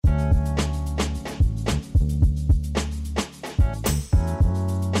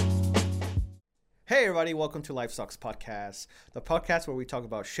Hey everybody, welcome to Life Sucks Podcast, the podcast where we talk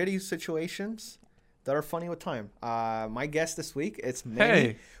about shitty situations that are funny with time. My guest this week, it's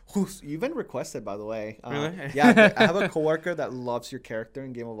Manny, who's you've been requested, by the way. Really? Yeah, I have a coworker that loves your character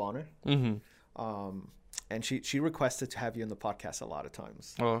in Game of Honor. Mm-hmm. And she requested to have you in the podcast a lot of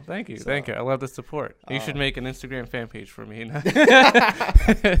times. Well, thank you. Thank you. I love the support. You should make an Instagram fan page for me.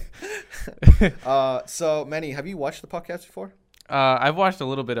 So, Manny, have you watched the podcast before? I've watched a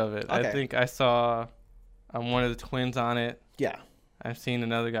little bit of it. Okay. I think I saw one of the twins on it. Yeah. I've seen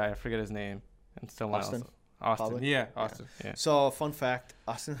another guy. I forget his name. And someone Austin. else. Austin. Probably. Yeah, Austin. Yeah. So, fun fact,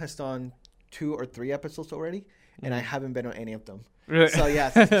 Austin has done 2 or 3 episodes already, and I haven't been on any of them. Really? So, yeah.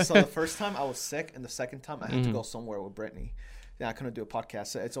 So, the first time I was sick, and the second time I had to go somewhere with Brittany. Yeah, I couldn't do a podcast.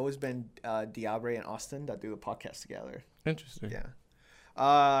 So, it's always been Diabre and Austin that do the podcast together. Interesting.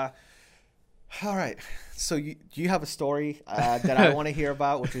 Yeah. All right. So do you have a story that I want to hear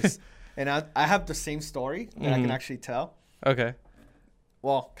about, which is, and I have the same story that I can actually tell. Okay.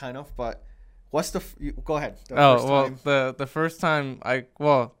 Well, kind of, but what's go ahead. The first time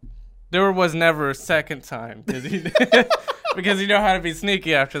there was never a second time because you know how to be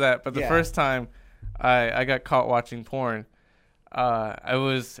sneaky after that. But the first time I got caught watching porn. It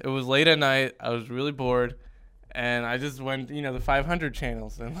was late at night. I was really bored. And I just went, the 500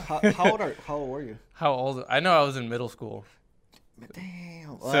 channels. And how old were you? How old? I know I was in middle school.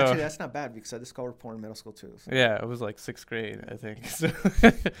 Damn. Well, actually, that's not bad because I discovered porn in middle school too. So. Yeah, it was like 6th grade, I think. So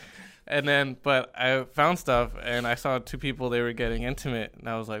but I found stuff, and I saw 2 people, they were getting intimate. And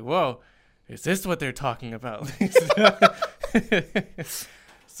I was like, whoa, is this what they're talking about?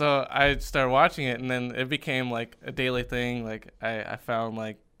 So I started watching it, and then it became like a daily thing. Like I found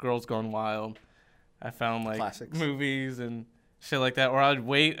like Girls Gone Wild. I found like classics, movies and shit like that, or I'd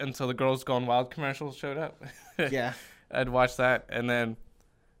wait until the Girls Gone Wild commercials showed up. Yeah, I'd watch that, and then,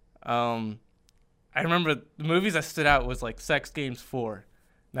 I remember the movies that stood out was like Sex Games 4.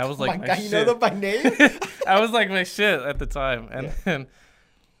 That was like my God, shit. You know them by name? That was like my shit at the time, and then,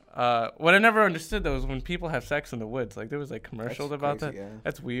 what I never understood though was when people have sex in the woods. Like there was like commercials about crazy, that. Yeah.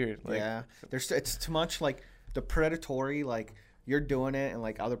 That's weird. Like, yeah, it's too much like the predatory like. You're doing it, and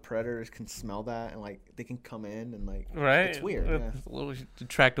like other predators can smell that, and like they can come in, and like right, it's weird. Yeah. It's a little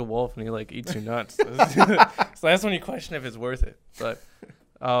attract a wolf, and he like eats your nuts. So that's when you question if it's worth it. But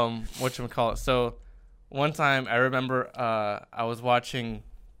whatchamacallit. So one time I remember I was watching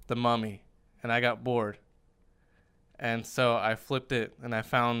The Mummy, and I got bored, and so I flipped it, and I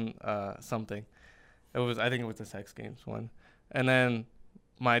found something. I think it was the Sex Games one, and then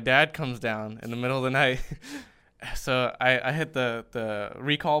my dad comes down in the middle of the night. So I hit the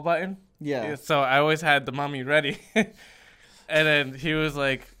recall button. Yeah. So I always had The Mummy ready. And then he was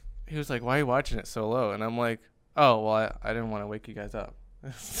like, why are you watching it so low? And I'm like, oh, well, I didn't want to wake you guys up.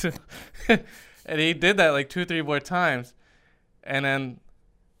 And he did that like 2 or 3 more times. And then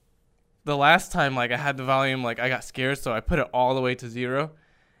the last time, like I had the volume, like I got scared. So I put it all the way to 0.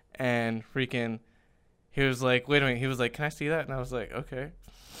 And freaking, he was like, wait a minute. He was like, can I see that? And I was like, okay.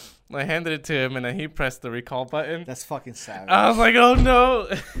 I handed it to him, and then he pressed the recall button. That's fucking savage. I was like, oh, no.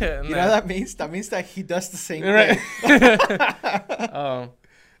 You know what that means? That means that he does the same right. thing.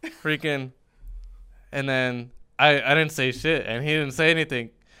 Freaking. And then I didn't say shit, and he didn't say anything.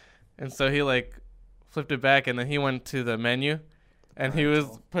 And so he, like, flipped it back, and then he went to the menu, and he was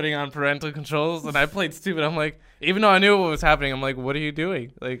putting on parental controls, and I played stupid. I'm like, even though I knew what was happening, I'm like, what are you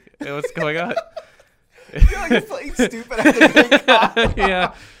doing? Like, what's going on? You're playing stupid at the beginning.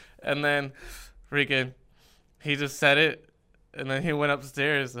 Yeah. And then, freaking, he just said it, and then he went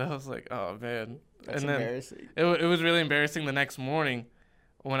upstairs, and I was like, oh, man. That's and then embarrassing. It was really embarrassing the next morning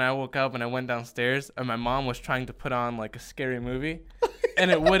when I woke up and I went downstairs, and my mom was trying to put on, like, a scary movie, and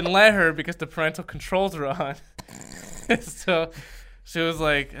it wouldn't let her because the parental controls were on. So she was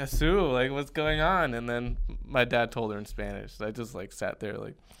like, Asu, like, what's going on? And then my dad told her in Spanish. So I just, like, sat there,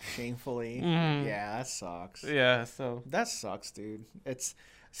 like. Shamefully. Yeah, that sucks. Yeah, so. That sucks, dude.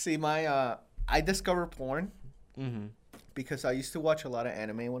 See, I discovered porn because I used to watch a lot of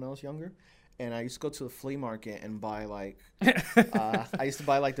anime when I was younger, and I used to go to the flea market and buy like, I used to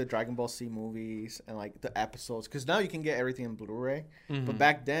buy like the Dragon Ball Z movies and like the episodes, because now you can get everything in Blu-ray, but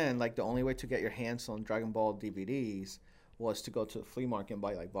back then, like the only way to get your hands on Dragon Ball DVDs was to go to the flea market and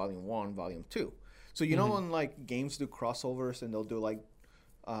buy like Volume 1, Volume 2. So you know when like games do crossovers and they'll do like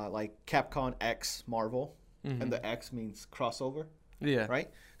Capcom X Marvel, and the X means crossover. Yeah. Right?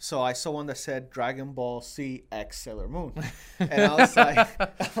 So I saw one that said Dragon Ball Z X Sailor Moon. And I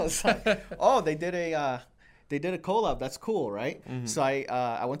was like, oh, they did they did a collab. That's cool, right? Mm-hmm. So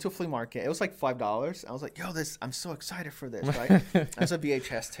I went to a flea market. It was like $5. I was like, yo, I'm so excited for this, right? It's a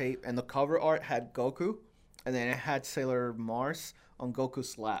VHS tape, and the cover art had Goku, and then it had Sailor Mars on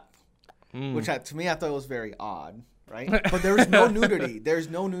Goku's lap, which to me I thought was very odd, right? But there was no nudity. There's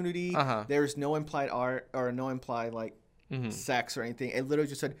no nudity. There's no implied art or no implied like sex or anything. It literally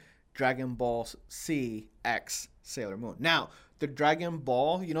just said Dragon Ball C X Sailor Moon. Now, the Dragon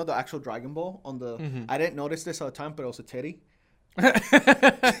Ball, you know, the actual Dragon Ball on the, I didn't notice this at the time, but it was a titty.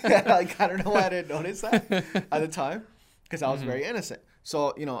 Like, I don't know why I didn't notice that at the time, because I was very innocent.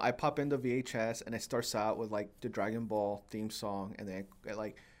 So, you know, I pop into VHS and it starts out with like the Dragon Ball theme song, and then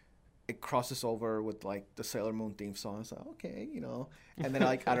it crosses over with like the Sailor Moon theme song. It's like, okay, you know, and then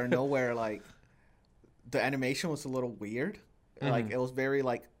like out of nowhere, like the animation was a little weird. Like it was very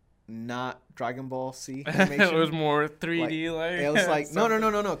like not Dragon Ball C animation. It was more 3D like it was like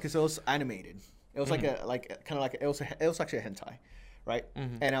no, because it was animated. It was like it was actually a hentai, right?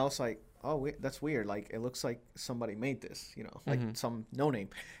 And I was like, oh wait, that's weird. Like it looks like somebody made this, you know, like some no name.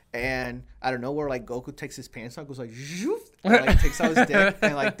 And I don't know where like Goku takes his pants off, goes like zhoof, and like takes out his dick,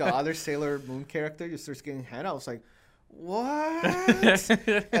 and like the other Sailor Moon character just starts getting head. I was like, what?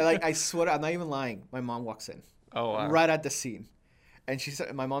 And like I swear, I'm not even lying. My mom walks in. Oh wow. Right at the scene. And she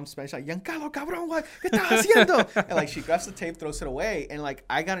said, my mom's Spanish, like, Giancarlo, cabrón, what? ¿Qué estás haciendo? And, like, she grabs the tape, throws it away. And, like,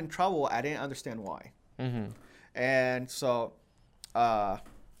 I got in trouble. I didn't understand why. And so, all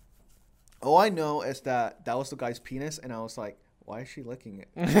I know is that was the guy's penis. And I was like, why is she licking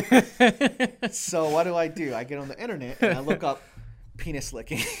it? So, what do? I get on the internet and I look up penis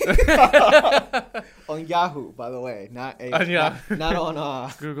licking. On Yahoo, by the way. Not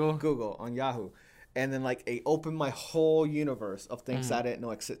on Google, on Yahoo. And then, like, it opened my whole universe of things that I didn't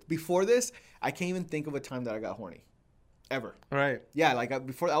know exist. Before this, I can't even think of a time that I got horny. Ever. Right. Yeah, like,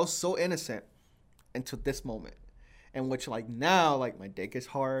 before, I was so innocent until this moment. In which, like, now, like, my dick is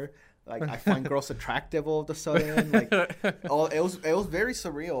hard. Like, I find girls attractive all of a sudden. Like, it was very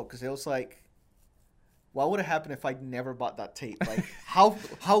surreal. Because it was like, what would have happened if I never bought that tape? Like, how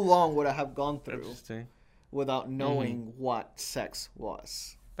long would I have gone through without knowing what sex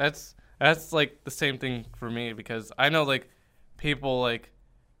was? That's like the same thing for me, because I know like people like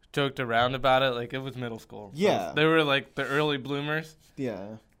joked around about it. Like it was middle school. Yeah. So they were like the early bloomers.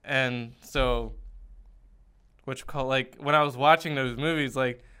 Yeah. And so, like when I was watching those movies,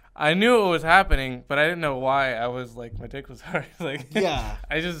 like I knew it was happening, but I didn't know why. I was like, my dick was hard. Like, yeah.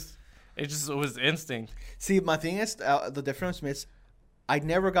 it was instinct. See, my thing is, the difference is I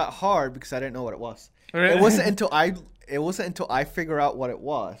never got hard because I didn't know what it was. Right. It wasn't until I figure out what it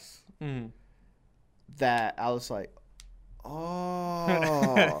was. That I was like,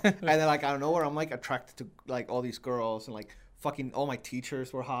 oh. And then, like, I don't know where I'm, like, attracted to, like, all these girls. And, like, fucking all my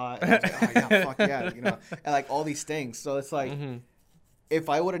teachers were hot. And I was like, oh, yeah, fuck yeah. You know? And, like, all these things. So it's like, if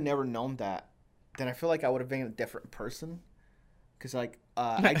I would have never known that, then I feel like I would have been a different person. Because, like,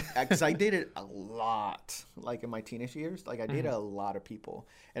 I dated a lot, like, in my teenage years. Like, I dated a lot of people.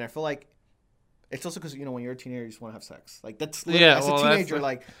 And I feel like it's also because, you know, when you're a teenager, you just want to have sex. Like, that's literally, as a teenager,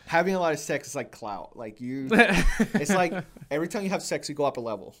 like, having a lot of sex is like clout. Like, it's like every time you have sex, you go up a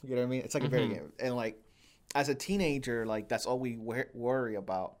level. You know what I mean? It's like a video game. And, like, as a teenager, like, that's all we worry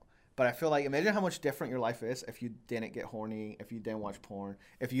about. But I feel like, imagine how much different your life is if you didn't get horny, if you didn't watch porn,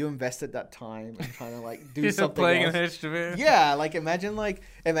 if you invested that time in trying to, like, do something playing else. an instrument. Yeah, like, imagine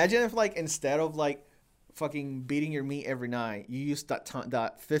if, like, instead of, like, fucking beating your meat every night, you use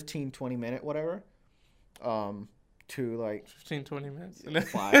that 15, 20 minute whatever to like 15, 20 minutes.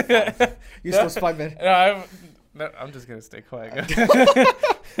 five. Use those 5 minutes. No, I'm just gonna stay quiet.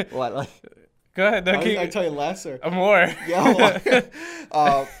 What? Like, go ahead. No, I tell you less or more. Yeah.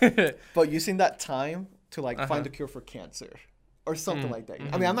 But using that time to like find a cure for cancer or something like that.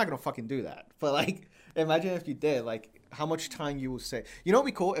 I mean, I'm not gonna fucking do that, but like, imagine if you did. Like, how much time you would say. You know, it'd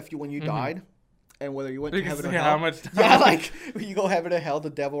be cool if when you died. And whether you went to heaven or hell. How much time? Yeah, like, when you go heaven or hell, the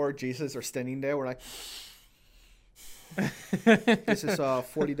devil or Jesus are standing there. We're like, this is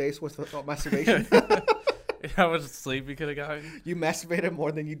 40 days worth of masturbation. How much sleep you could have gotten? You masturbated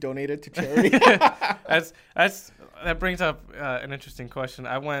more than you donated to charity. That brings up an interesting question.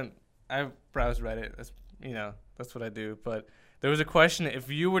 I browsed Reddit. That's what I do. But there was a question: if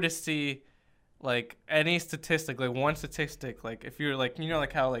you were to see like any statistic, like one statistic, like if you're like, you know,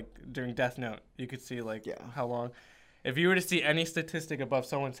 like how like during Death Note you could see like how long. If you were to see any statistic above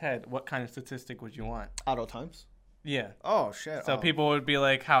someone's head, what kind of statistic would you want? Auto times. Yeah. Oh shit. So people would be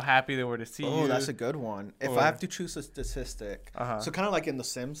like how happy they were to see you. Oh, that's a good one. If I have to choose a statistic, so kind of like in The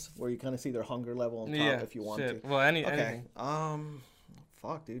Sims, where you kind of see their hunger level on top if you want to. Well, anything.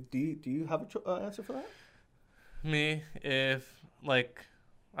 Fuck, dude. Do you have an answer for that? me if like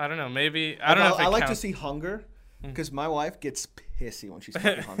I don't know, maybe I don't know if I it like to counts. see hunger because my wife gets pissy when she's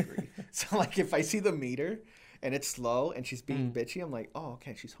fucking hungry. So like if I see the meter and it's slow and she's being bitchy, I'm like, oh,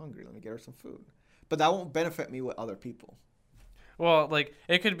 okay, she's hungry. Let me get her some food. But that won't benefit me with other people. Well, like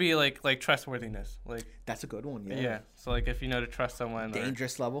it could be like trustworthiness, like That's a good one. Yeah. yeah. So like if you know to trust someone. Danger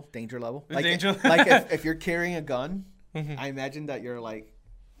level. Like Danger. like if you're carrying a gun, I imagine that you're like,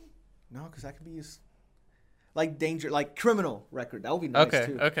 no, because that could be used. Like danger, like criminal record. That would be nice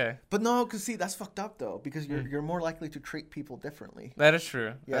too. Okay. But no, because see, that's fucked up though. Because you're more likely to treat people differently. That is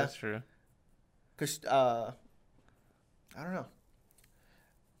true. Yeah. That's true. Because I don't know.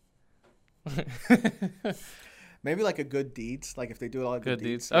 Maybe like a good deeds. Like if they do a lot of good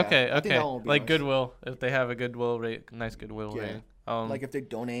deeds. Okay. I think that one would be Like nice. goodwill, if they have a goodwill rate, nice goodwill Yeah. rate. Like if they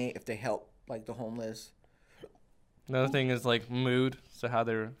donate, if they help like the homeless. Another thing is like mood, so how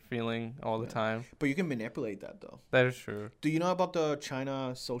they're feeling all the time. But you can manipulate that though. That is true. Do you know about the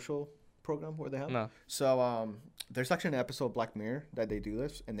China social program where they have? No. So there's actually an episode of Black Mirror that they do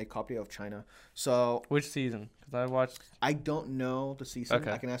this and they copy it of China. So Which season? Because I watched. I don't know the season.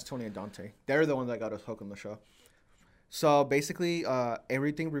 Okay. I can ask Tony and Dante. They're the ones that got us hooked on the show. So basically,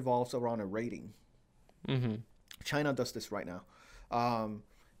 everything revolves around a rating. Mm-hmm. China does this right now.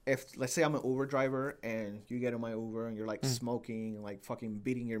 If let's say I'm an Uber driver and you get in my Uber and you're like smoking and like fucking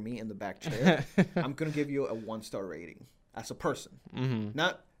beating your meat in the back chair, I'm gonna give you a 1-star rating as a person,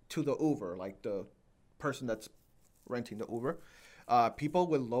 not to the Uber, like the person that's renting the Uber. People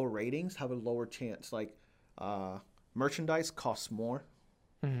with low ratings have a lower chance. Like merchandise costs more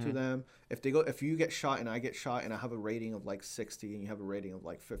to them. If you get shot and I get shot and I have a rating of like 60 and you have a rating of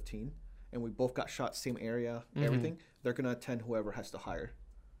like 15 and we both got shot same area, everything, they're gonna attend whoever has the higher.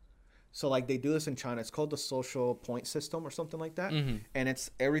 So like they do this in China. It's called the social point system or something like that. And it's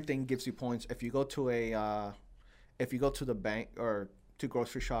everything gives you points. If you go to the bank or to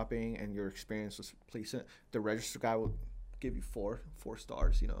grocery shopping and your experience was pleasant, the register guy will give you four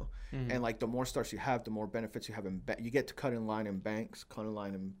stars, you know. And like the more stars you have, the more benefits you have you get to cut in line in banks, cut in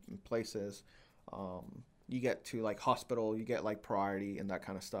line in places. You get to like hospital, you get like priority and that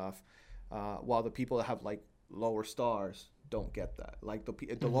kind of stuff. While the people that have like lower stars don't get that. Like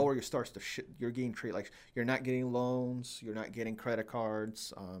the lower your stars, you're getting treated like you're not getting loans, you're not getting credit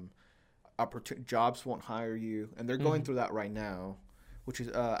cards. Jobs won't hire you, and they're going through that right now, which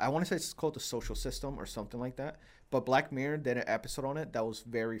is I want to say it's called the social system or something like that. But Black Mirror did an episode on it that was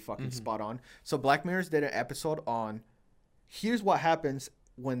very fucking spot on. So Black Mirror did an episode on here's what happens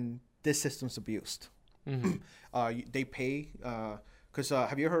when this system's abused. They pay because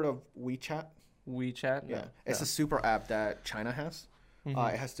have you heard of WeChat? WeChat? Yeah. It's a super app that China has. It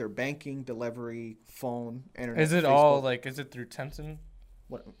has their banking, delivery, phone, internet. Is it Facebook. all like, is it through Tencent?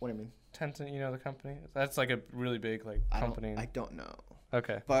 What do you mean? Tencent, you know the company? That's like a really big like company. I don't know.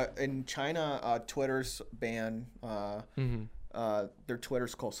 Okay. But in China, Twitter's banned. Their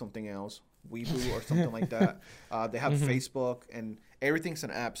Twitter's called something else. Weibo or something like that. They have Facebook and everything's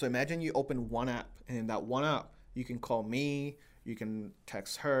an app. So imagine you open one app and in that one app, you can call me, you can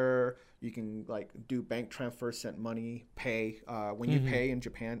text her, you can like do bank transfers, send money, pay. When you pay in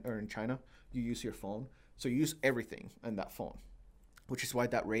Japan or in China, you use your phone. So you use everything in that phone, which is why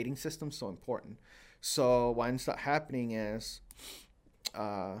that rating system's so important. So what ends up happening is,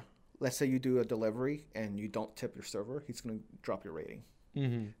 let's say you do a delivery and you don't tip your server, he's going to drop your rating.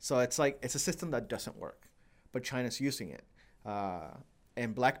 So it's like, it's a system that doesn't work, but China's using it.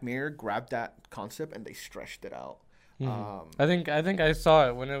 And Black Mirror grabbed that concept and they stretched it out. I think I saw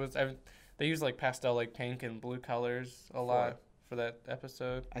it when it was. They use like pastel, like pink and blue colors a lot for that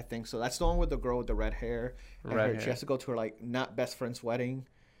episode. I think so. That's the one with the girl with the red hair. She has to go to her like not best friend's wedding.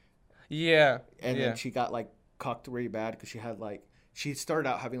 Yeah. And then she got like cocked really bad because she had like she started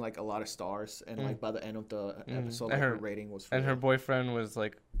out having like a lot of stars and like by the end of the episode, like, her rating was. And her boyfriend was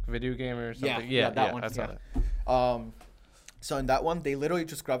like video gamer or something. Yeah, that one. I saw that. So in that one, they literally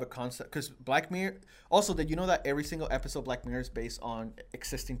just grab a concept because Black Mirror. Also, did you know that every single episode of Black Mirror is based on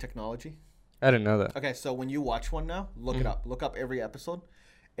existing technology? I didn't know that. Okay, so when you watch one now, look it up. Look up every episode.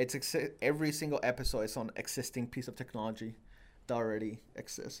 Every single episode is on existing piece of technology that already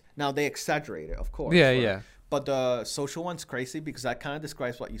exists. Now they exaggerate it, of course. Yeah. But the social one's crazy because that kind of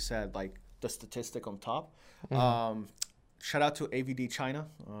describes what you said, like the statistic on top. Shout out to AVD China.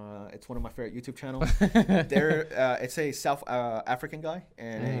 It's one of my favorite YouTube channels. It's a South African guy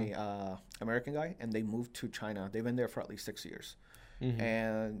and a American guy, and they moved to China. They've been there for at least 6 years.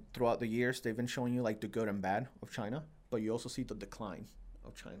 And throughout the years, they've been showing you like the good and bad of China, but you also see the decline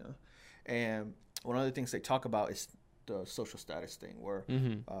of China. And one of the things they talk about is the social status thing,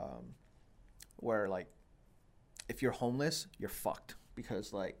 where like if you're homeless, you're fucked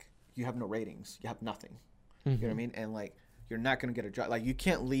because like you have no ratings, you have nothing. You know what I mean? And like you're not gonna get a job. Like you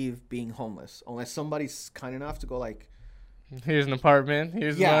can't leave being homeless unless somebody's kind enough to go like, here's an apartment,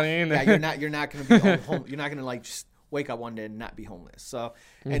 here's money. Yeah, you're not gonna be home. You're not gonna like just wake up one day and not be homeless. So,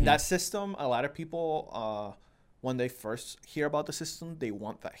 and that system, a lot of people, when they first hear about the system, they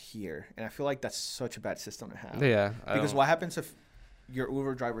want that here, and I feel like that's such a bad system to have. Yeah. Because what happens if your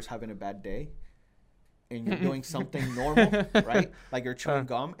Uber driver's having a bad day, and you're doing something normal, right? Like you're chewing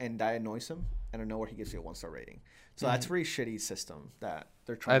gum, and that annoys him, and I know where he gives you a 1-star rating. So that's a really shitty system that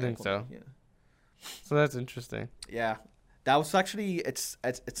they're trying to implement. I think so. Yeah. So that's interesting. Yeah. That was actually it's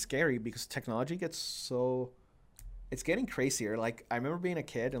scary because technology gets it's getting crazier. Like I remember being a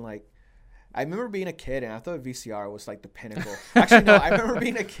kid and I thought VCR was like the pinnacle. Actually no, I remember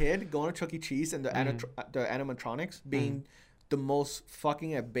being a kid going to Chuck E. Cheese and the animatronics being the most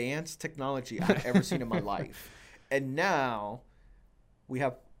fucking advanced technology I've ever seen in my life. And now we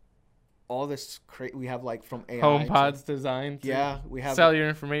have all this we have like from AI HomePod's designed to we have sell your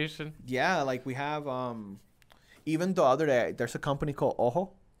information. Yeah, like we have even the other day, there's a company called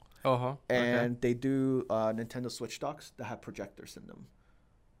Ojo. And they do Nintendo Switch docks that have projectors in them.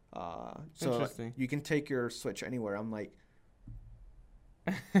 So you can take your Switch anywhere. I'm like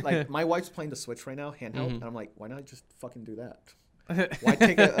my wife's playing the Switch right now, handheld, and I'm like, why not just fucking do that? Why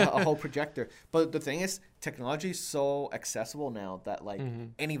take a whole projector? But the thing is, technology is so accessible now that like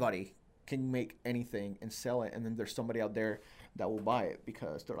anybody can make anything and sell it, and then there's somebody out there that will buy it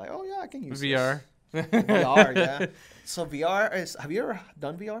because they're like, oh yeah, I can use VR. VR, yeah. So VR is. Have you ever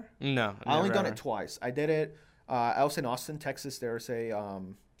done VR? No, I only done it twice. I did it. I was in Austin, Texas. There's a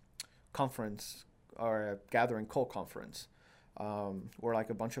conference or a gathering called conference, where like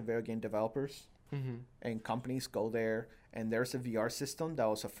a bunch of video game developers and companies go there, and there's a VR system that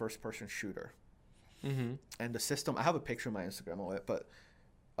was a first-person shooter. And the system, I have a picture on my Instagram of it, but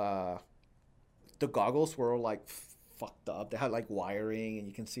the goggles were like fucked up. They had like wiring, and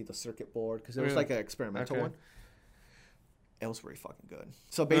you can see the circuit board because it was like an experimental one. It was really fucking good.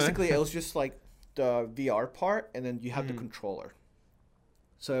 So basically, it was just like the VR part, and then you have the controller.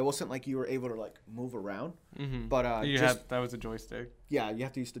 So it wasn't like you were able to like move around, but that was a joystick. Yeah, you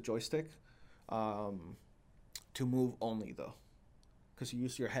have to use the joystick to move only though, because you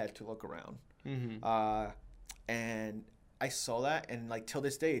use your head to look around. And I saw that, and like till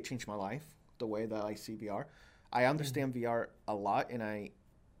this day, it changed my life. The way that I see VR, I understand VR a lot, and I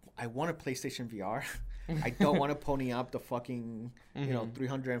want a PlayStation VR. I don't want to pony up the fucking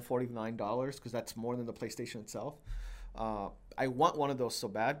 $349 because that's more than the PlayStation itself. I want one of those so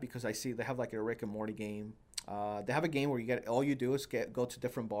bad because I see they have like a Rick and Morty game. They have a game where all you do is go to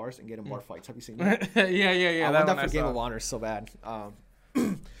different bars and get in bar fights. Have you seen that? yeah. I want that for Game of Honor so bad.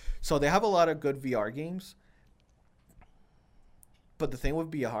 So they have a lot of good VR games. But the thing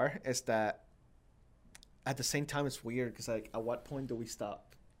with VR is that at the same time it's weird because like at what point do we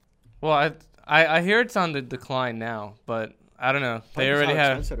stop? Well, I hear it's on the decline now, but I don't know. They already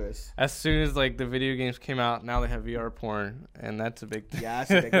have. As soon as like the video games came out, now they have VR porn, and that's a big thing. Yeah,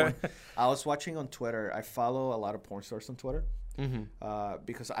 that's a big one. I was watching on Twitter. I follow a lot of porn stars on Twitter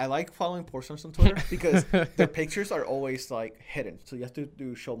because I like following porn stars on Twitter because their pictures are always like hidden, so you have to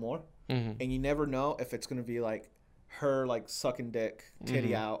do show more, and you never know if it's gonna be like her like sucking dick,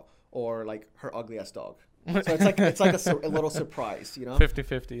 titty out, or like her ugly ass dog. So it's like a little surprise, you know.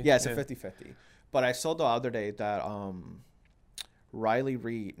 50-50. Yeah, it's a 50-50. But I saw the other day that Riley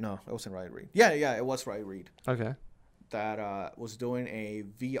Reid. No, it wasn't Riley Reid. Yeah, it was Riley Reid. Okay. That was doing a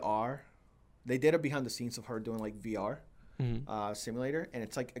VR. They did a behind the scenes of her doing like VR simulator, and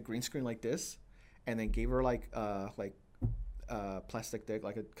it's like a green screen like this, and they gave her like plastic dick,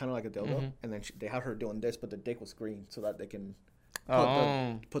 like a kind of like a dildo, and then they had her doing this, but the dick was green so that they can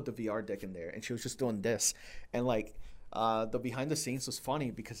put the VR dick in there, and she was just doing this, and like the behind the scenes was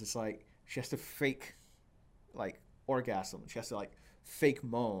funny because it's like she has to fake like orgasm. She has to like fake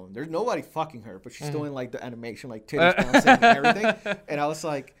moan. There's nobody fucking her, but she's doing like the animation, like titties bouncing and everything. And I was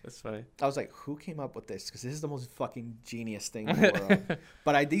like, that's funny. I was like, who came up with this? Because this is the most fucking genius thing in the world.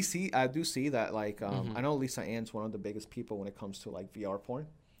 But I do see that like I know Lisa Ann's one of the biggest people when it comes to like VR porn,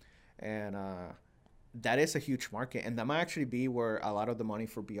 and that is a huge market, and that might actually be where a lot of the money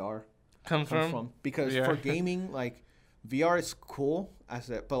for VR comes from. Because for gaming, like VR is cool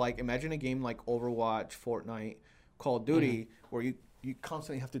but like imagine a game like Overwatch, Fortnite, Call of Duty, where you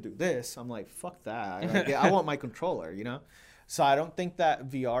constantly have to do this. I'm like, fuck that. Like, I want my controller, you know? So I don't think that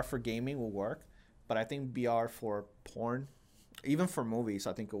VR for gaming will work, but I think VR for porn, even for movies,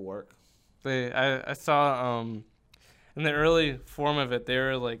 I think it'll work. I saw in the early form of it, they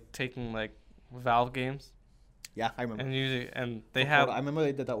were like taking like Valve games Yeah, I remember. And they For had Portal. I remember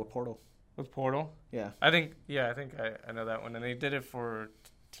they did that with Portal. with Portal. Yeah. I think I know that one, and they did it for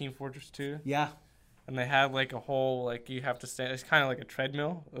Team Fortress 2. Yeah. And they had like a whole like you have to stand. It's kind of like a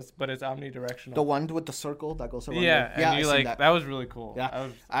treadmill, but it's omnidirectional. The one with the circle that goes around. Yeah, Yeah, and you like that was really cool.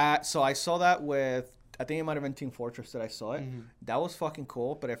 Yeah. So I saw that with. I think it might have been Team Fortress that I saw it. Mm-hmm. That was fucking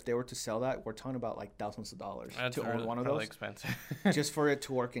cool. But if they were to sell that, we're talking about like thousands of dollars to own one of those. Expensive. Just for it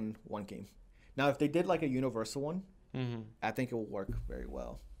to work in one game. Now, if they did like a universal one, I think it would work very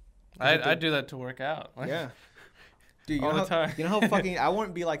well. I'd do that to work out. Yeah. Dude, all the time. You know how fucking I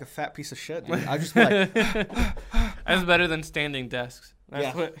wouldn't be like a fat piece of shit, dude. I'd just be like that's better than standing desks.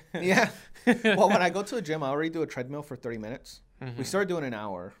 That's yeah. Well, when I go to the gym, I already do a treadmill for 30 minutes. We started doing an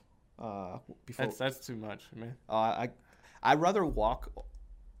hour before. That's too much, man. I'd rather walk.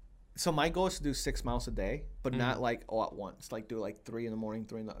 So my goal is to do 6 miles a day, but not like all at once. Like do like 3 in the morning,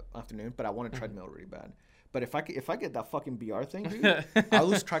 3 in the afternoon. But I want a treadmill really bad. But if I get that fucking BR thing, dude, I'll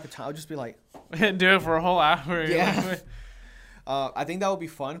lose track of time. I'll just be like, do it for a whole hour. Yeah. I think that would be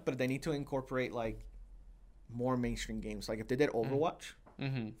fun, but they need to incorporate like more mainstream games. Like if they did Overwatch,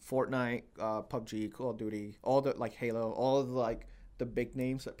 Fortnite, PUBG, Call of Duty, all the like Halo, all of the, like the big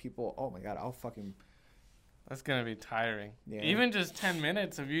names that people. Oh my god, I'll fucking. That's gonna be tiring. Yeah. Even just 10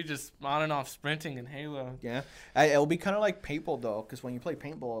 minutes of you just on and off sprinting in Halo. Yeah, it'll be kind of like paintball though, because when you play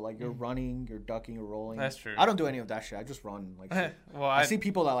paintball, like you're running, you're ducking, you're rolling. That's true. I don't do any of that shit. I just run. Like, well, I see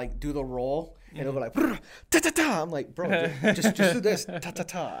people that like do the roll and they'll be like, ta ta ta. I'm like, bro, just do this, ta ta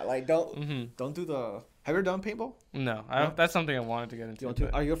ta. Like, don't do the. Have you ever done paintball? No, that's something I wanted to get into. Do you want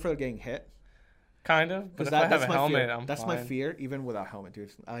to? Are you afraid of getting hit? Kind of, but if I have a helmet, I'm That's fine. my fear, even without helmet,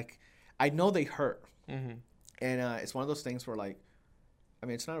 dude. Like, I know they hurt. And it's one of those things where, like, I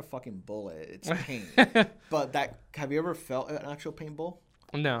mean, it's not a fucking bullet. It's pain. But have you ever felt an actual paintball?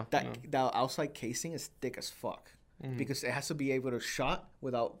 No. That outside casing is thick as fuck. Because it has to be able to shot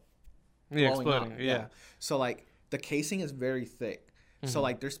without exploding. Up. Yeah. So, like, the casing is very thick. So,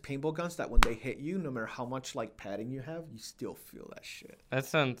 like, there's paintball guns that when they hit you, no matter how much, like, padding you have, you still feel that shit. That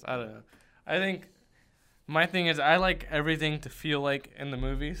sounds, I don't know. I think my thing is I like everything to feel like in the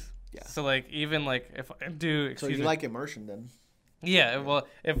movies. Yeah. So like even like if I do so you like immersion then? Yeah. Well,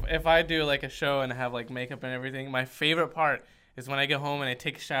 if I do like a show and I have like makeup and everything, my favorite part is when I get home and I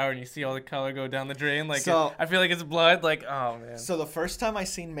take a shower and you see all the color go down the drain. Like I feel like it's blood. Like oh man. So the first time I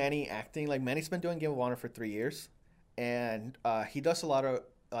seen Manny acting, like Manny's been doing Game of Honor for 3 years, and he does a lot of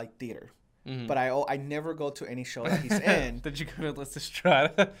like theater. But I never go to any show that he's in. Did you go to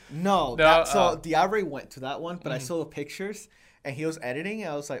Lysistrata? No. So Diabre went to that one, but I saw the pictures. And he was editing,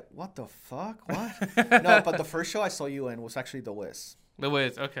 and I was like, what the fuck? What? No, but the first show I saw you in was actually The Wiz. The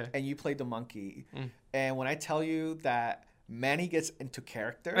Wiz, okay. And you played the monkey. And when I tell you that Manny gets into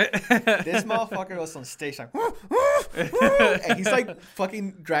character, this motherfucker was on stage like, and he's like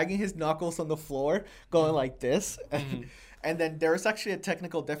fucking dragging his knuckles on the floor, going like this. And then there was actually a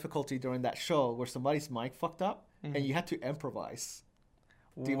technical difficulty during that show where somebody's mic fucked up, and you had to improvise.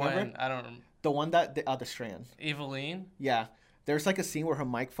 Do you remember? I don't remember. The one that, the Strand. Eveline? Yeah. There's like a scene where her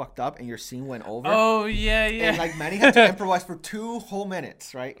mic fucked up and your scene went over. Oh, yeah. And like Manny had to improvise for 2 whole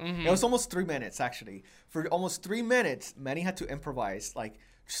minutes, right? It was almost 3 minutes, actually. For almost 3 minutes, Manny had to improvise, like,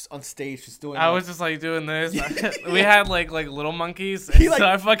 just on stage, just doing. I was just like doing this. We had like little monkeys, and so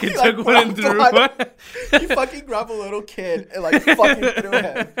I fucking took one and threw one. He fucking grabbed a little kid and like fucking threw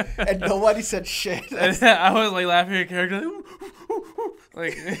him, and nobody said shit. I was like laughing at character,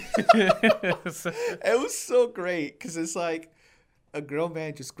 like it was so great because it's like a grown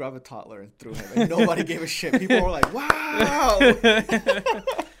man just grabbed a toddler and threw him, and nobody gave a shit. People were like, "Wow."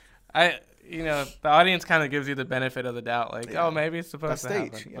 The audience kind of gives you the benefit of the doubt, like, oh, maybe it's supposed to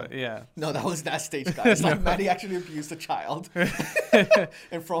happen. Yeah. But yeah. No, that was that stage, guys. Like, Manny actually abused a child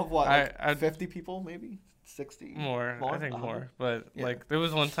in front of what, 50 people, maybe 60. More? I think more. But like, there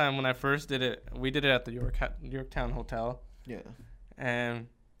was one time when I first did it. We did it at the Yorktown Hotel. Yeah. And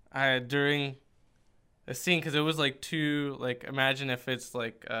during a scene, because it was like 2, like, imagine if it's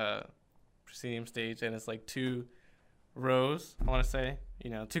like a proscenium stage and it's like 2 rows, I want to say,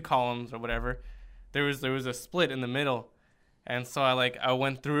 2 columns or whatever. There was a split in the middle, and so I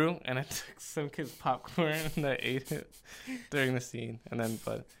went through and I took some kid's popcorn and I ate it during the scene. And then,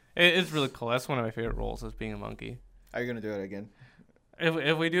 but it's really cool. That's one of my favorite roles, is being a monkey. Are you gonna do it again?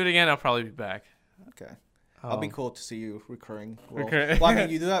 If we do it again, I'll probably be back. Okay. I'll be cool to see you recurring. Well, I mean,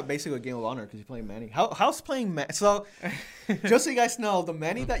 you do that basically with Game of Honor because you're playing Manny. How's playing Manny? So, just so you guys know, the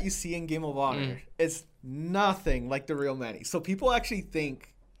Manny that you see in Game of Honor is nothing like the real Manny. So people actually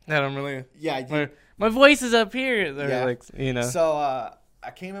think that I'm really. Yeah. My voice is up here. They're like, So I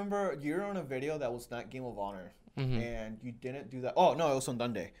can't remember. You're on a video that was not Game of Honor. and you didn't do that. Oh no, it was on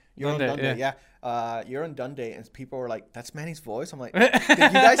Dundee. You're on Dundee, yeah. You're on Dundee, and people were like, "That's Manny's voice." I'm like, "Did you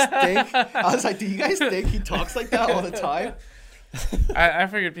guys think?" I was like, "Do you guys think he talks like that all the time?" I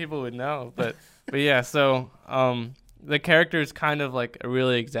figured people would know, but yeah. So the character is kind of like a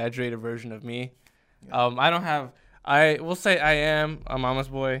really exaggerated version of me. Yeah. I will say I am a mama's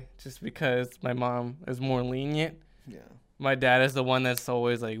boy just because my mom is more lenient. Yeah. My dad is the one that's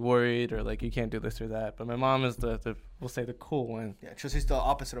always like worried or like you can't do this or that. But my mom is we'll say the cool one. Yeah, because he's the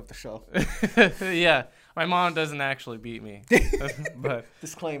opposite of the show. Yeah. My mom doesn't actually beat me. But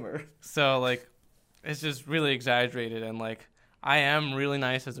disclaimer. So like it's just really exaggerated and like I am really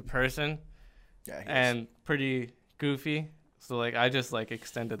nice as a person. Yeah. And pretty goofy. So like I just like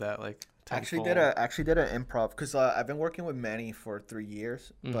extended that like actually did an improv because I've been working with Manny for 3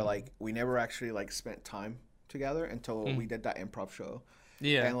 years, but like we never actually like spent time together until we did that improv show.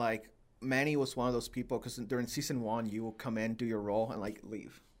 Yeah. And like Manny was one of those people because during season 1 you will come in, do your role, and like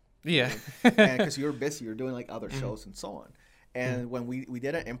leave. Yeah. And because you were busy, you're doing like other shows and so on. And when we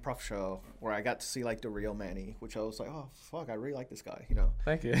did an improv show where I got to see like the real Manny, which I was like, oh fuck, I really like this guy, you know.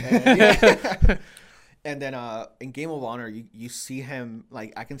 Thank you. And then in Game of Honor, you see him,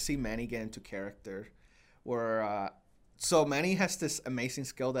 like, I can see Manny get into character where, so Manny has this amazing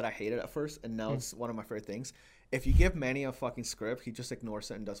skill that I hated at first, and now it's one of my favorite things. If you give Manny a fucking script, he just ignores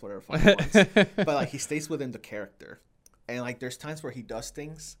it and does whatever fucking he wants. But, like, he stays within the character. And, like, there's times where he does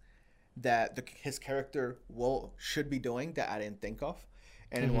things that his character should be doing that I didn't think of.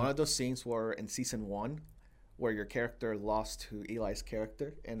 And in one of those scenes where in season 1, where your character lost to Eli's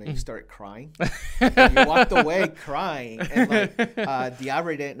character, and then you started crying. And you walked away crying, and like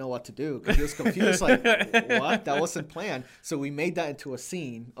Diabre didn't know what to do because he was confused. Like, what? That wasn't planned. So we made that into a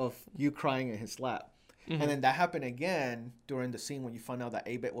scene of you crying in his lap. And then that happened again during the scene when you found out that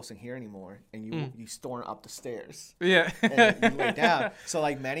A-Bit wasn't here anymore, and you stormed up the stairs. Yeah. And you lay down. So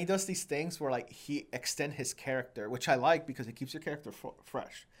like Manny does these things where like he extend his character, which I like because it keeps your character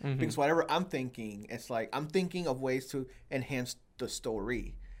fresh. Because whatever I'm thinking, it's like I'm thinking of ways to enhance the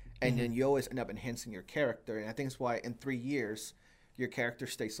story, and then you always end up enhancing your character. And I think it's why in 3 years your character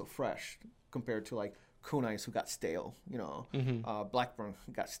stays so fresh compared to like Kunai's who got stale, you know, Blackburn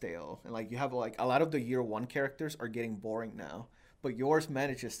got stale, and like you have like a lot of the year 1 characters are getting boring now, but yours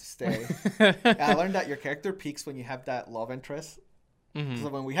manages to stay. I learned that your character peaks when you have that love interest. So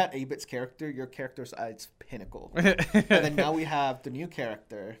when we had A-Bit's character, your character's at its pinnacle, and then now we have the new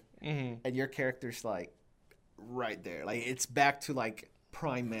character, and your character's like right there, like it's back to like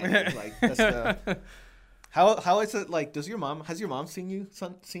prime man. Like that's the how is it like? Has your mom seen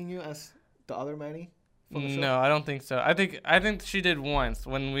you as the other Manny? No, I don't think so. I think she did once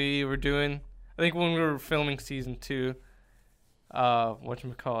when we were doing. I think when we were filming season 2.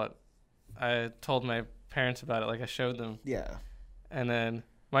 Whatchamacallit, I told my parents about it. Like I showed them. Yeah. And then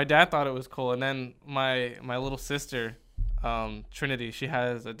my dad thought it was cool. And then my little sister, Trinity, she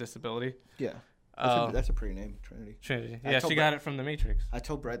has a disability. Yeah. That's a pretty name, Trinity. Trinity. Yeah, she got it from The Matrix. I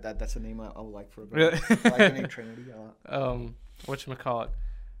told Brett that's a name I would like for a girl. I like the name Trinity a lot. Whatchamacallit.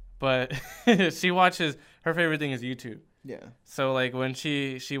 But she watches, her favorite thing is YouTube. Yeah. So like when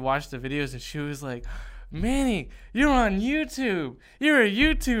she watched the videos and she was like, Manny, you're on YouTube. You're a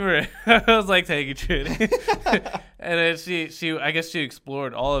YouTuber. I was like, thank you, Trinity. And then she I guess she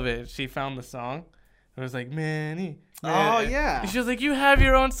explored all of it. She found the song. It was like, Manny. Oh, yeah. And she was like, you have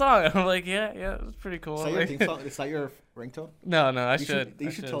your own song. I'm like, yeah, it was pretty cool. Is that your theme song? Is that your ringtone? No, I should. You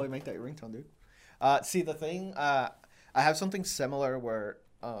should totally make that your ringtone, dude. See, the thing, I have something similar where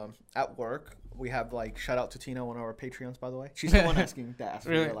at work, we have like shout out to Tina, one of our Patreons, by the way. She's the one asking to ask.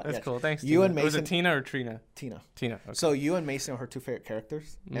 Really? That's cool. Thanks. You Tina. and Mason. Was it Tina or Trina? Tina. Okay. So you and Mason are her 2 favorite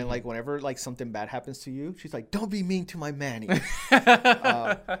characters, and like whenever like something bad happens to you, she's like, "Don't be mean to my Manny."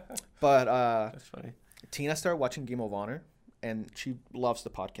 But that's funny. Tina started watching Game of Honor, and she loves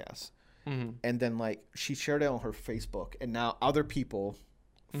the podcast. And then like she shared it on her Facebook, and now other people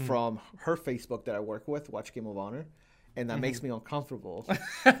from her Facebook that I work with watch Game of Honor. And that makes me uncomfortable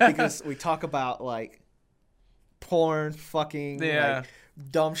because we talk about like porn, fucking like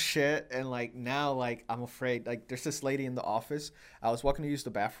dumb shit, and like now like I'm afraid. Like there's this lady in the office. I was walking to use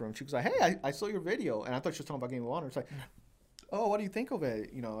the bathroom. She was like, "Hey, I saw your video," and I thought she was talking about Game of Honor. It's like, "Oh, what do you think of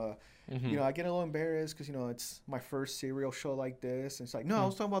it?" You know, I get a little embarrassed because it's my first serial show like this. And it's like, no, I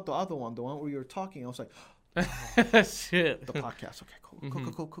was talking about the other one, the one where you were talking. I was like, oh, shit, the podcast. Okay,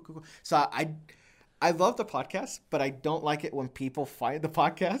 cool. So I love the podcast, but I don't like it when people fight the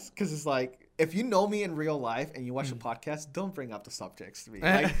podcast because it's like if you know me in real life and you watch the podcast, don't bring up the subjects to me.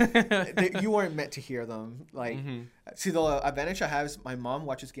 Like, you weren't meant to hear them. Like, see, the advantage I have is my mom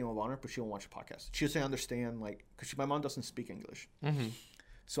watches Game of Honor, but she won't watch the podcast. She doesn't understand, like, because my mom doesn't speak English.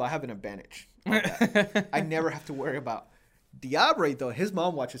 So I have an advantage on that. I never have to worry about Diabre, though. His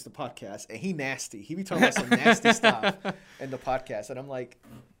mom watches the podcast, and he nasty. He be talking about some nasty stuff in the podcast. And I'm like,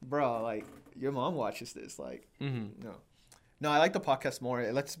 bro, like, your mom watches this. Like, no, I like the podcast more.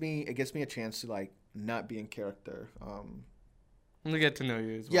 It gives me a chance to, like, not be in character. They get to know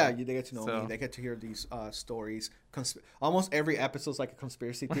you as well. Yeah, they get to know me. They get to hear these stories. Almost every episode's like a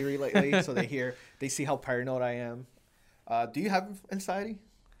conspiracy theory lately. So they see how paranoid I am. Do you have anxiety?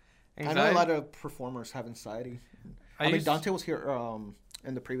 I know a lot of performers have anxiety. I mean, Dante was here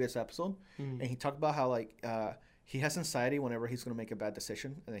in the previous episode, and he talked about how, like, he has anxiety whenever he's going to make a bad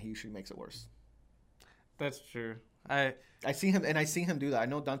decision, and then he usually makes it worse. That's true. I see him do that. I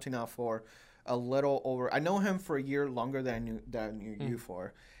know Dante now for a little over. I know him for a year longer than I knew you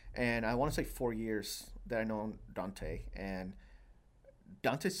for, and I want to say 4 years that I know Dante. And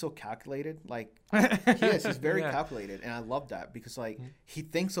Dante's so calculated. Like, he is. He's very calculated, and I love that because, like, he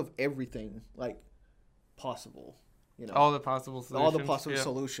thinks of everything, like, possible. You know, all the possible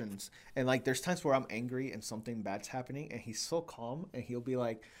solutions. And, like, there's times where I'm angry and something bad's happening, and he's so calm, and he'll be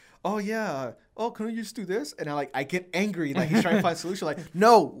like, oh, yeah. Oh, can we just do this? And I get angry. Like, he's trying to find a solution. Like,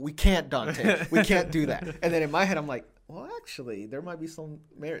 no, we can't, Dante. We can't do that. And then in my head, I'm like, well, actually, there might be some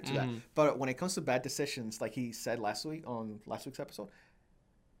merit to that. But when it comes to bad decisions, like he said last week's episode,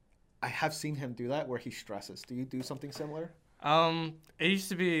 I have seen him do that where he stresses. Do you do something similar? It used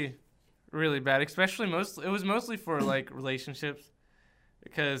to be really bad, it was mostly for, like, relationships,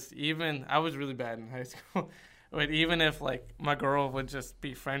 because even I was really bad in high school. But even if, like, my girl would just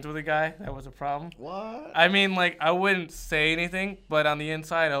be friends with a guy, that was a problem. What? I mean, like, I wouldn't say anything, but on the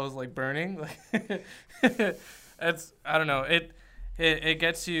inside, I was, like, burning. Like, I don't know. It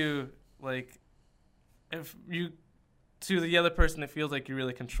gets you, like, if you, to the other person, it feels like you're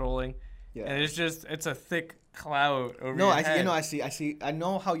really controlling. Yeah. And it's a thick cloud over your head. I see. I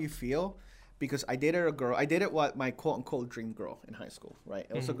know how you feel. Because I dated a girl. I dated my quote-unquote dream girl in high school, right?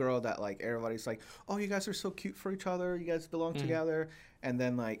 It was a girl that, like, everybody's like, oh, you guys are so cute for each other. You guys belong together. And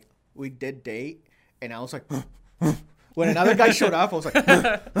then, like, we did date. And I was like, when another guy showed up, I was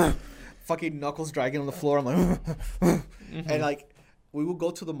like, fucking knuckles dragging on the floor. I'm like, and, like, we would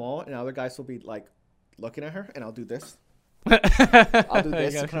go to the mall, and other guys will be, like, looking at her, and I'll do this. I'll do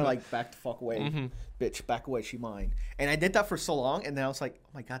this to kind of, like, back the fuck away. Bitch, back away, she mine. And I did that for so long, and then I was like, oh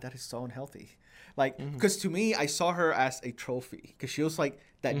my god, that is so unhealthy. Like, because to me, I saw her as a trophy, because she was like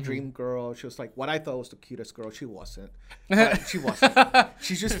that dream girl. She was like what I thought was the cutest girl. She wasn't. She wasn't.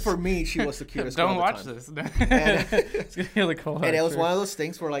 She's just, for me, she was the cutest girl. Don't watch this. And, it's really cool. And it was one of those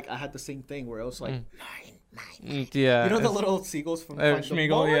things where, like, I had the same thing where it was like nine. Yeah. You know the little seagulls from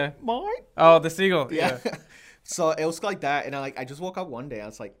Schmeagle, yeah. Mine? Oh, the seagull. Yeah. So it was like that, and I just woke up one day. I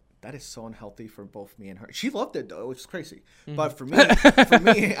was like, that is so unhealthy for both me and her. She loved it though, which is crazy. But for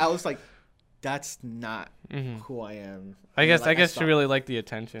me, I was like, that's not who I am. I guess she really liked the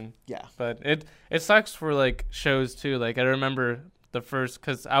attention. Yeah. But it sucks for, like, shows too. Like, I remember the first,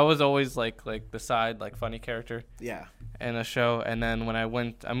 because I was always like the side, like, funny character. Yeah. In a show, and then when I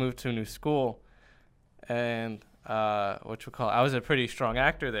moved to a new school, and I was a pretty strong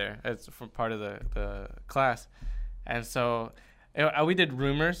actor there as for part of the class, and so we did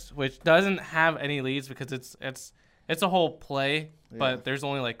Rumors, which doesn't have any leads because it's a whole play, but there's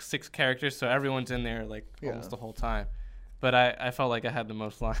only, like, 6 characters, so everyone's in there, like, almost the whole time. But I felt like I had the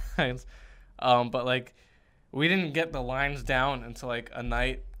most lines, but, like, we didn't get the lines down until, like, a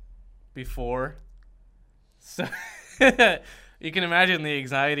night before, so. You can imagine the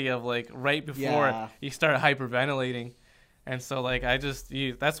anxiety of, like, right before you start hyperventilating. And so, like,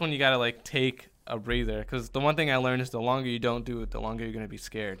 that's when you got to, like, take a breather. Because the one thing I learned is the longer you don't do it, the longer you're going to be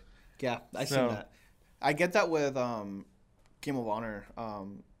scared. Yeah, I see that. I get that with Game of Honor.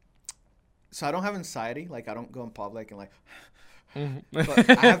 So I don't have anxiety. Like, I don't go in public and, like, but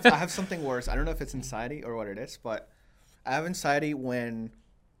I have something worse. I don't know if it's anxiety or what it is, but I have anxiety when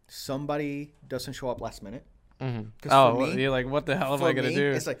somebody doesn't show up last minute. You're like, what the hell am I gonna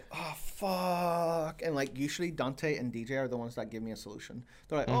do? It's like, oh fuck, and, like, usually Dante and DJ are the ones that give me a solution.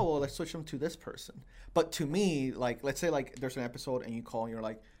 They're like, oh well, let's switch them to this person. But to me, like, let's say, like, there's an episode and you call and you're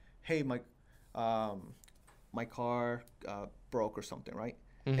like, hey, my car broke or something, right?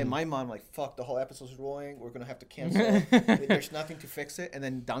 In my mind, like, fuck, the whole episode's rolling. We're gonna have to cancel. There's nothing to fix it. And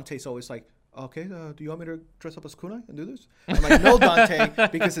then Dante's always like, okay, do you want me to dress up as kunai and do this? I'm like, no, Dante,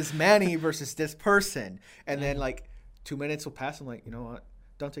 because it's Manny versus this person. And then, like, 2 minutes will pass. I'm like, you know what?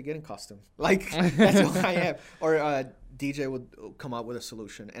 Dante, get in costume. Like, that's who I am. Or DJ would come up with a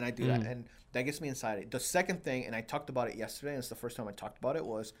solution, and I do that. And that gets me excited. The second thing, and I talked about it yesterday, and it's the first time I talked about it,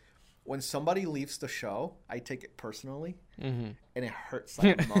 was when somebody leaves the show, I take it personally, and it hurts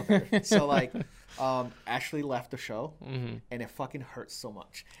like a mother. So, like, Ashley left the show, and it fucking hurts so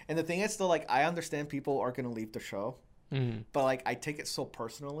much. And the thing is, still, like, I understand people are going to leave the show, but, like, I take it so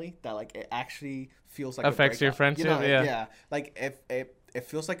personally that, like, it actually feels like affects your friendship, yeah. Like, if it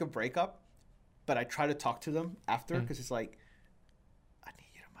feels like a breakup, but I try to talk to them after because it's like, I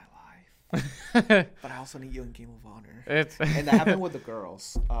need you in my life, but I also need you in Game of Honor. And that happened with the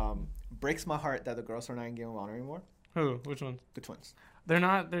girls. Breaks my heart that the girls are not in Game of Honor anymore. Who? Which one? The twins. They're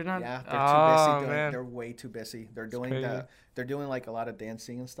not. Yeah, they're too busy. They're way too busy. They're doing They're doing like a lot of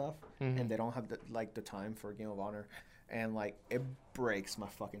dancing and stuff, and they don't have the time for Game of Honor, and like it breaks my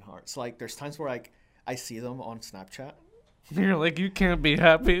fucking heart. So like, there's times where like I see them on Snapchat. You're like, you can't be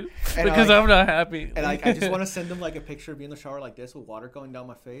happy because I'm not happy. And like, I just want to send them like a picture of me in the shower like this with water going down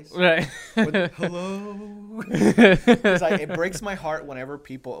my face. Right. With, hello. It's like, it breaks my heart whenever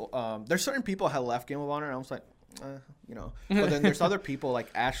people. There's certain people have left Game of Honor, and I was like, you know. But then there's other people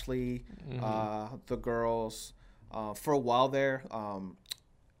like Ashley, the girls. For a while there,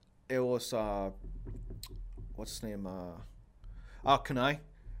 it was what's his name? Kanai.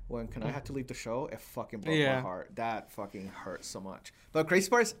 When Kanai had to leave the show, it fucking broke my heart. That fucking hurt so much. But crazy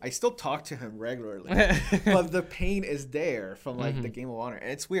part is, I still talk to him regularly. But the pain is there from like the Game of Honor.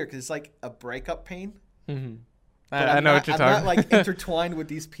 And it's weird because it's like a breakup pain. But I know what you're talking about. I'm not like intertwined with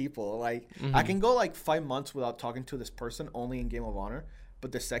these people. Like I can go like 5 months without talking to this person only in Game of Honor.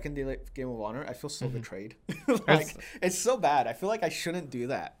 But the second day like, Game of Honor, I feel so betrayed. Like it's so bad. I feel like I shouldn't do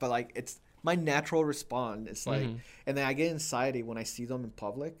that. But like it's my natural response. It's like, and then I get anxiety when I see them in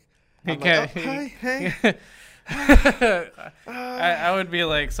public. I'm like, oh, hey. I would be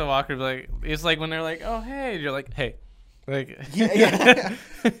like so awkward. Like it's like when they're like, oh hey, you're like, hey, like yeah.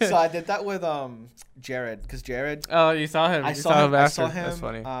 So I did that with Jared, because Jared. Oh, you saw him. I saw him. That's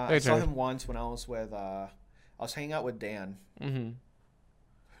funny. I saw him once when I was with I was hanging out with Dan.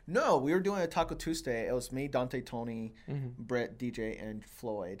 No, we were doing a Taco Tuesday. It was me, Dante, Tony, Britt, DJ, and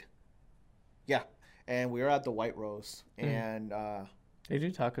Floyd. Yeah, and we were at the White Rose, and they do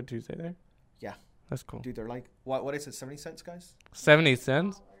Taco Tuesday there. Yeah, that's cool. Dude, they're like what is it? 70 cents, guys? 70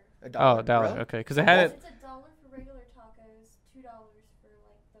 cents? $1. Oh, $1. Really? Okay, because I had it. It's $1 for regular tacos, $2 for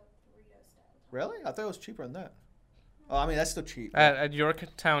like the burrito style. Really? I thought it was cheaper than that. Oh, I mean that's still cheap. At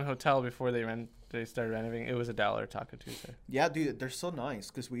Yorktown Hotel before they started renovating, it was $1 Taco Tuesday. Yeah, dude, they're so nice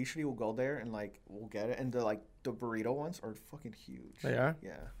because we usually will go there and like we'll get it, and the burrito ones are fucking huge. They are?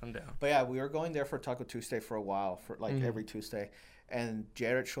 Yeah, I'm down. But yeah, we were going there for Taco Tuesday for a while, for like every Tuesday, and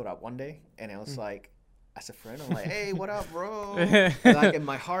Jared showed up one day, and I was like, as a friend, I'm like, hey, what up, bro? And like in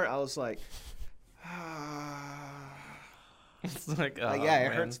my heart, I was like, it's like, oh, yeah,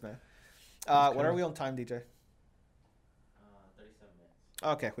 it hurts, man. What are we on time, DJ? 37 minutes.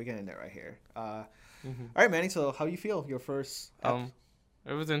 Okay, we can end it right here. All right, Manny. So, how do you feel? Your first.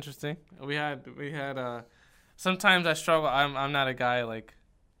 It was interesting. We had. Sometimes I struggle. I'm not a guy like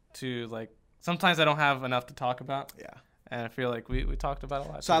to like. Sometimes I don't have enough to talk about. Yeah. And I feel like we talked about a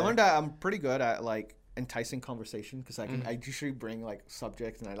lot. So today. I learned that I'm pretty good at like enticing conversation because I usually bring like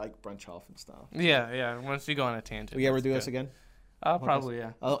subjects and I like branch off and stuff. Yeah. Once you go on a tangent. Will you ever do this again? Probably,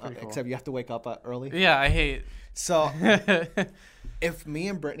 yeah. Oh, cool. Except you have to wake up early. Yeah, I hate. So, if me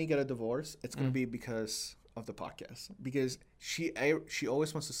and Brittany get a divorce, it's gonna be because of the podcast. Because she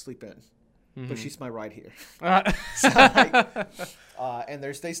always wants to sleep in, but she's my ride here. So, like, and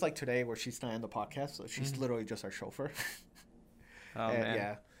there's days like today where she's not in the podcast, so she's literally just our chauffeur. Oh man.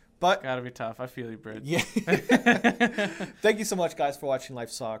 Yeah. But gotta be tough. I feel you, Britt. Yeah. Thank you so much, guys, for watching Life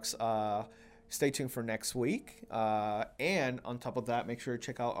Sucks. Stay tuned for next week. And on top of that, make sure to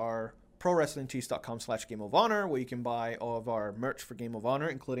check out our prowrestlingtees.com/Game of Honor, where you can buy all of our merch for Game of Honor,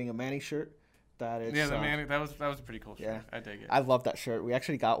 including a Manny shirt. The Manny, that was a pretty cool shirt. Yeah. I dig it. I love that shirt. We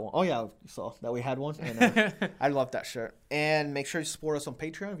actually got one. Oh yeah, you saw that we had one. And I love that shirt. And make sure to support us on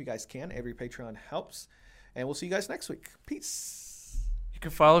Patreon if you guys can. Every Patreon helps. And we'll see you guys next week. Peace. You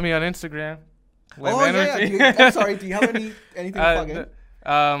can follow me on Instagram. Yeah. I'm sorry. Do you have anything to plug in?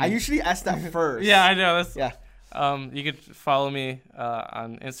 I usually ask that first. Yeah, I know. Yeah. You could follow me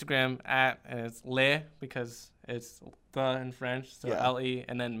on Instagram and it's Le because it's the in French, so LE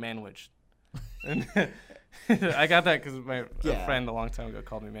and then Manwich. I got that because my friend a long time ago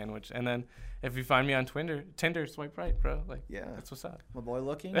called me Manwich. And then if you find me on Tinder, swipe right, bro. Like, that's what's up. My boy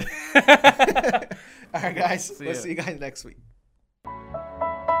looking. All right, guys. We'll see you guys next week.